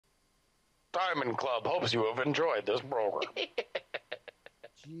Diamond Club hopes you have enjoyed this program.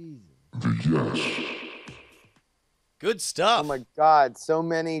 Jesus. Yes. Good stuff. Oh my God, so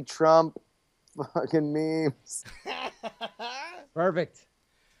many Trump fucking memes. Perfect.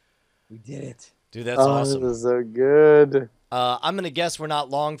 We did it. Dude, that's awesome. This is so good. I'm going to guess we're not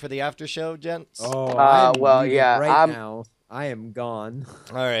long for the after show, gents. Oh, well, leaving yeah, right now. I am gone.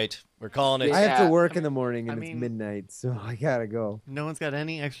 All right. We're calling it. I have to Yeah. work in the morning and I it's mean- midnight, so I gotta go. No one's got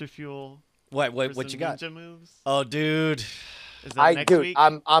any extra fuel. Wait, for what some you got? Ninja moves. Oh, dude. Is that next week?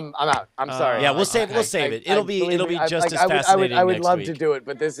 I'm out. I'm sorry. Yeah, we'll save it. It'll be just as fascinating I would next love week. to do it,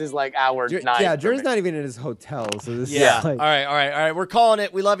 but this is like hour 9. Yeah, for Jordan's me. not even in his hotel, so this Yeah. is like... All right. We're calling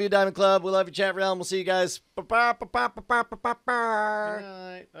it. We love you, Diamond Club. We love you, Chat Realm. We'll see you guys. Good night.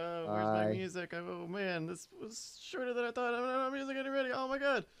 Where's my Bye. music? Oh man, this was shorter than I thought. I don't have music getting ready. Oh my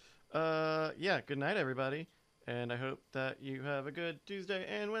god. Yeah. Good night, everybody, and I hope that you have a good Tuesday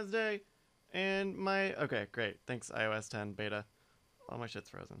and Wednesday. And okay, great. Thanks, iOS 10 beta. All my shit's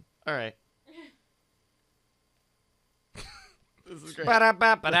frozen. All right. This is great. Night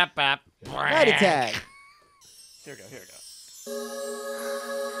attack. Here we go.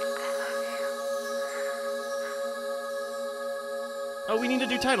 Oh, we need to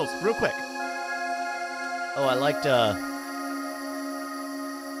do titles real quick. Oh, I liked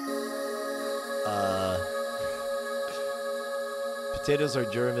Potatoes Are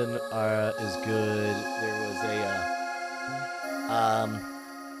German is good. There was a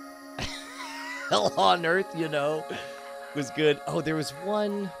Hell on Earth, was good. Oh, there was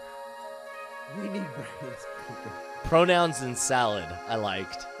one We need brains. Pronouns and Salad I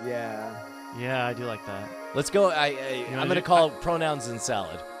liked. Yeah. Yeah, I do like that. Let's go. I'm wanna gonna do- call it Pronouns and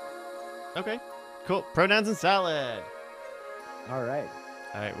Salad. Okay, cool. Pronouns and salad. All right.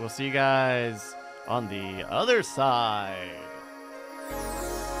 All right, we'll see you guys on the other side.